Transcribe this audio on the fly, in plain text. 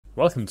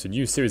Welcome to a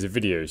new series of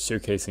videos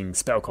showcasing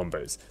spell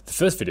combos. The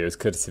first video is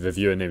courtesy of a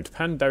viewer named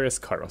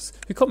Pandarius Kairos,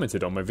 who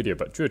commented on my video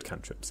about druid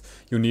cantrips.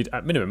 You'll need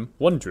at minimum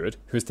one druid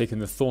who has taken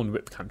the Thorn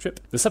whip cantrip.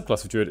 The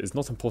subclass of druid is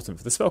not important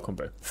for the spell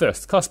combo.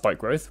 First, cast Spike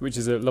Growth, which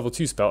is a level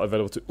 2 spell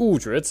available to all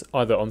druids,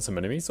 either on some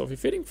enemies or if you're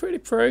feeling pretty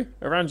pro,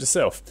 around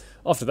yourself.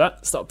 After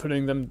that, start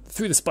putting them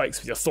through the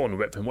spikes with your Thorn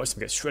whip and watch them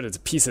get shredded to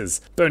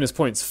pieces. Bonus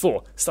points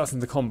for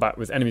starting the combat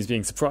with enemies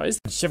being surprised,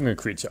 and shoving a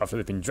creature after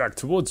they've been dragged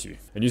towards you,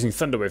 and using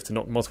Thunder Wave to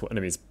knock multiple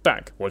enemies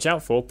back. Watch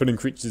out for putting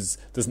creatures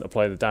doesn't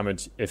apply the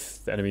damage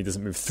if the enemy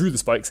doesn't move through the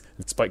spikes,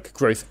 and Spike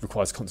Growth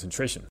requires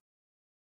concentration.